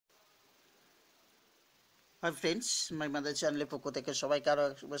Hi friends, my mother চ্যানেলের পক্ষ থেকে সবাইকে আরও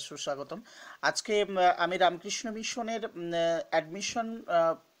একবার সুস্বাগতম। আজকে আমি রামকৃষ্ণ মিশনের অ্যাডমিশন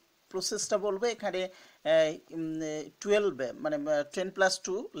প্রসেসটা বলবো। এখানে 12 মানে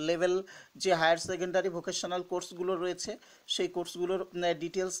 10+2 লেভেল যে হায়ার সেকেন্ডারি ভোকেশনাল কোর্সগুলো রয়েছে সেই কোর্সগুলোর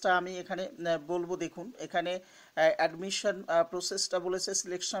ডিটেলসটা আমি এখানে বলবো। দেখুন, এখানে অ্যাডমিশন প্রসেসটা বলেছে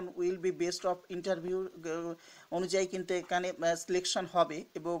selection will be based of interview অনুযায়ী কিন্তু এখানে সিলেকশন হবে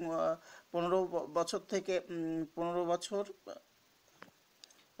এবং 15 বছর থেকে 15 বছর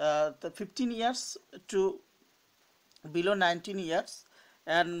 15 years to below 19 years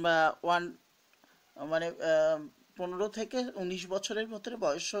and মানে 15 থেকে 19 বছরের ভিতরে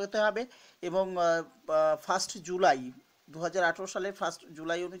বয়স হতে হবে এবং 1 জুলাই 2018 সালের 1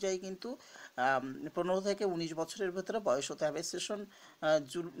 জুলাই অনুযায়ী কিন্তু 15 থেকে 19 বছরের ভিতরে বয়স হতে হবে। Session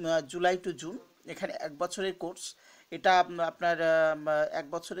July two June. এখানে 1 বছরের কোর্স। এটা আপনার 1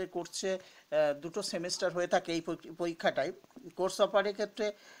 বছরের কোর্সে 2টো সেমিস্টার হয়ে থাকে এই পরীক্ষাটায়। কোর্স অফারের ক্ষেত্রে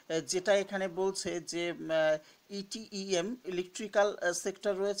যেটা এখানে বলছে যে ইটিইএম ইলেকট্রিক্যাল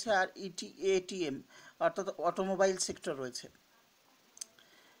সেক্টর রয়েছে আর ইটিএটিএম অর্থাৎ অটোমোবাইল সেক্টর রয়েছে।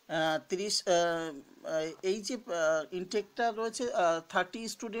 30 এই যে ইনটেকটা রয়েছে 30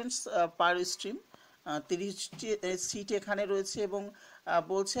 স্টুডেন্টস পার স্ট্রিম, 30টি সিট এখানে রয়েছে এবং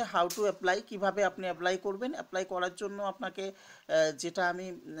বলছে হাউ টু অ্যাপ্লাই, কীভাবে আপনি অ্যাপ্লাই করবেন। অ্যাপ্লাই করার জন্য আপনাকে যেটা আমি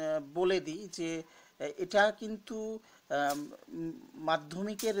বলে দিই যে এটা কিন্তু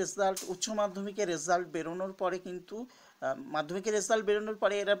মাধ্যমিকের রেজাল্ট, উচ্চ মাধ্যমিকের রেজাল্ট বেরোনোর পরে কিন্তু মাধ্যমিকের রেজাল্ট বেরোনোর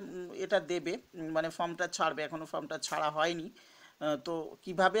পরে এটা দেবে, মানে ফর্মটা ছাড়বে। এখনও ফর্মটা ছাড়া হয়নি। তো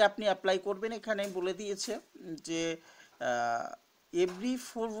কিভাবে আপনি অ্যাপ্লাই করবেন এখানে বলে দিয়েছে যে এভরি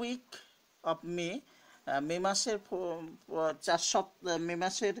 4 উইক অফ মে মাসের 4 সপ্তাহ, মে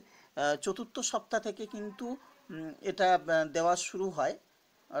মাসের 4র্থ সপ্তাহ থেকে কিন্তু এটা দেওয়া শুরু হয়,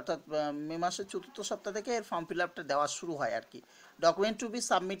 অর্থাৎ মে মাসের 4র্থ সপ্তাহ থেকে এর ফর্ম ফিল আপটা দেওয়া শুরু হয় আর কি। Document to be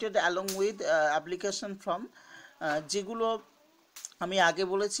submitted along with application form, যেগুলো আমি আগে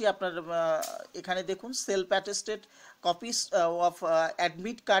বলেছি। আপনার এখানে দেখুন self attested copies of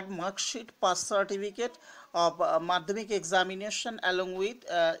admit card, marksheet, pass certificate of মাধ্যমিক examination along with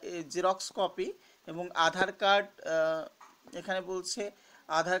xerox copy এবং আধার কার্ড। এখানে বলছে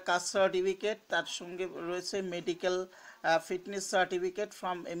আধার কাস্ট সার্টিফিকেট, তার সঙ্গে রয়েছে medical fitness certificate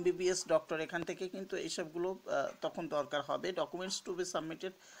from MBBS doctor. এখান থেকে কিন্তু এইসবগুলো তখন দরকার হবে। Documents two be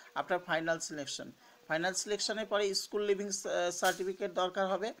submitted after final selection. Final সিলেকশনের পরে স্কুল লিভিং সার্টিফিকেট দরকার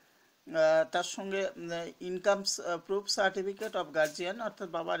হবে, তার সঙ্গে income proof certificate of guardian, অর্থাৎ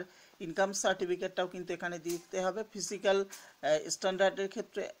বাবার ইনকাম সার্টিফিকেটটাও কিন্তু এখানে দিতে হবে। ফিজিক্যাল স্ট্যান্ডার্ডের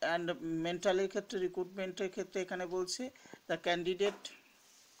ক্ষেত্রে অ্যান্ড মেন্টালের ক্ষেত্রে, রিক্রুটমেন্টের ক্ষেত্রে এখানে বলছে the candidate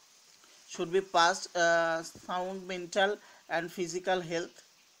should be past sound mental and physical health.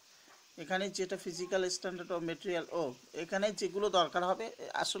 এখানে যেটা ফিজিক্যাল স্ট্যান্ডার্ড অফ মেটেরিয়াল, এখানে যেগুলো দরকার হবে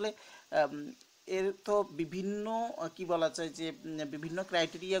আসলে এর তো বিভিন্ন কি বলা যায় যে বিভিন্ন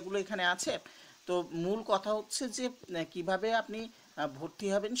ক্রাইটেরিয়াগুলো এখানে আছে। তো মূল কথা হচ্ছে যে কিভাবে আপনি ভর্তি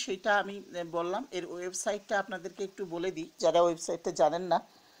হবেন সেটা আমি বললাম। এর ওয়েবসাইটটা আপনাদেরকে একটু বলে দিই যারা ওয়েবসাইটটা জানেন না।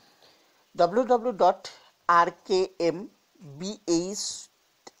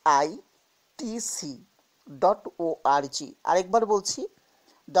 www.rkmbhiTC.org। আরেকবার বলছি,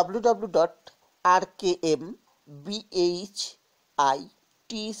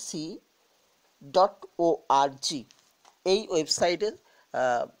 www.rkmbhiTC.org। এই ওয়েবসাইটের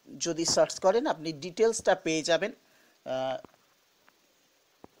যদি সার্চ করেন আপনি ডিটেলসটা পেয়ে যাবেন।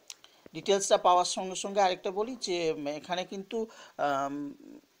 ডিটেলসটা পাওয়ার সঙ্গে সঙ্গে আরেকটা বলি যে এখানে কিন্তু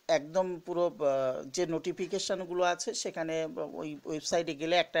একদম পুরো যে নোটিফিকেশানগুলো আছে সেখানে ওই ওয়েবসাইটে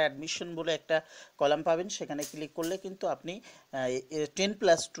গেলে একটা অ্যাডমিশন বলে একটা কলাম পাবেন, সেখানে ক্লিক করলে কিন্তু আপনি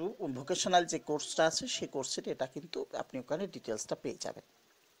 10+2 ভোকেশনাল যে কোর্সটা আছে সেই কোর্সের এটা কিন্তু আপনি ওখানে ডিটেলসটা পেয়ে যাবেন।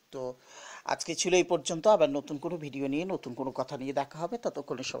 তো আজকে ছিল এই পর্যন্ত। আবার নতুন কোনো ভিডিও নিয়ে, নতুন কোনো কথা নিয়ে দেখা হবে।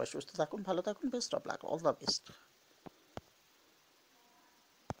 ততক্ষণে সবাই সুস্থ থাকুন, ভালো থাকুন, best of luck, all the best.